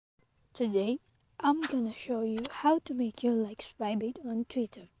Today, I'm gonna show you how to make your likes private on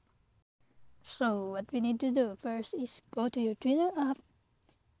Twitter. So what we need to do first is go to your Twitter app.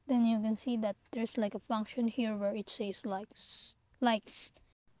 Then you can see that there's like a function here where it says likes.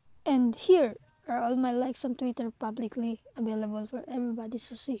 And here are all my likes on Twitter publicly available for everybody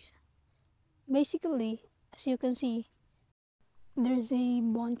to see. Basically, as you can see, there's a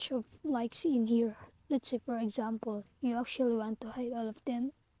bunch of likes in here. Let's say for example, you actually want to hide all of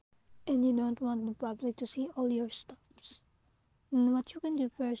them and you don't want the public to see all your stuffs. And what you can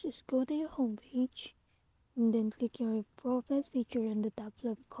do first is go to your home page and then click your profile picture in the top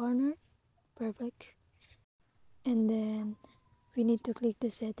left corner. Perfect. And then we need to click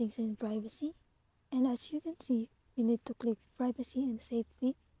the settings and privacy. And as you can see, we need to click privacy and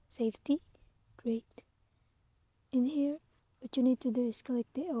safety. Great. In here, what you need to do is click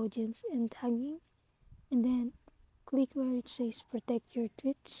the audience and tagging and then click where it says protect your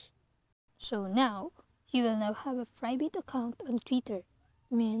tweets. So now, you will now have a private account on Twitter.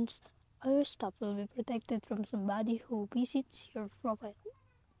 Means all your stuff will be protected from somebody who visits your profile.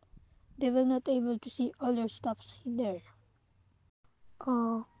 They will not able to see all your stuffs in there.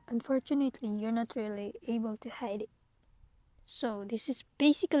 Unfortunately, you're not really able to hide it. So this is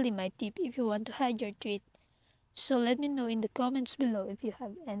basically my tip if you want to hide your tweet. So let me know in the comments below if you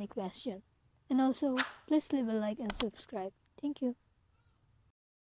have any question. And also, please leave a like and subscribe. Thank you.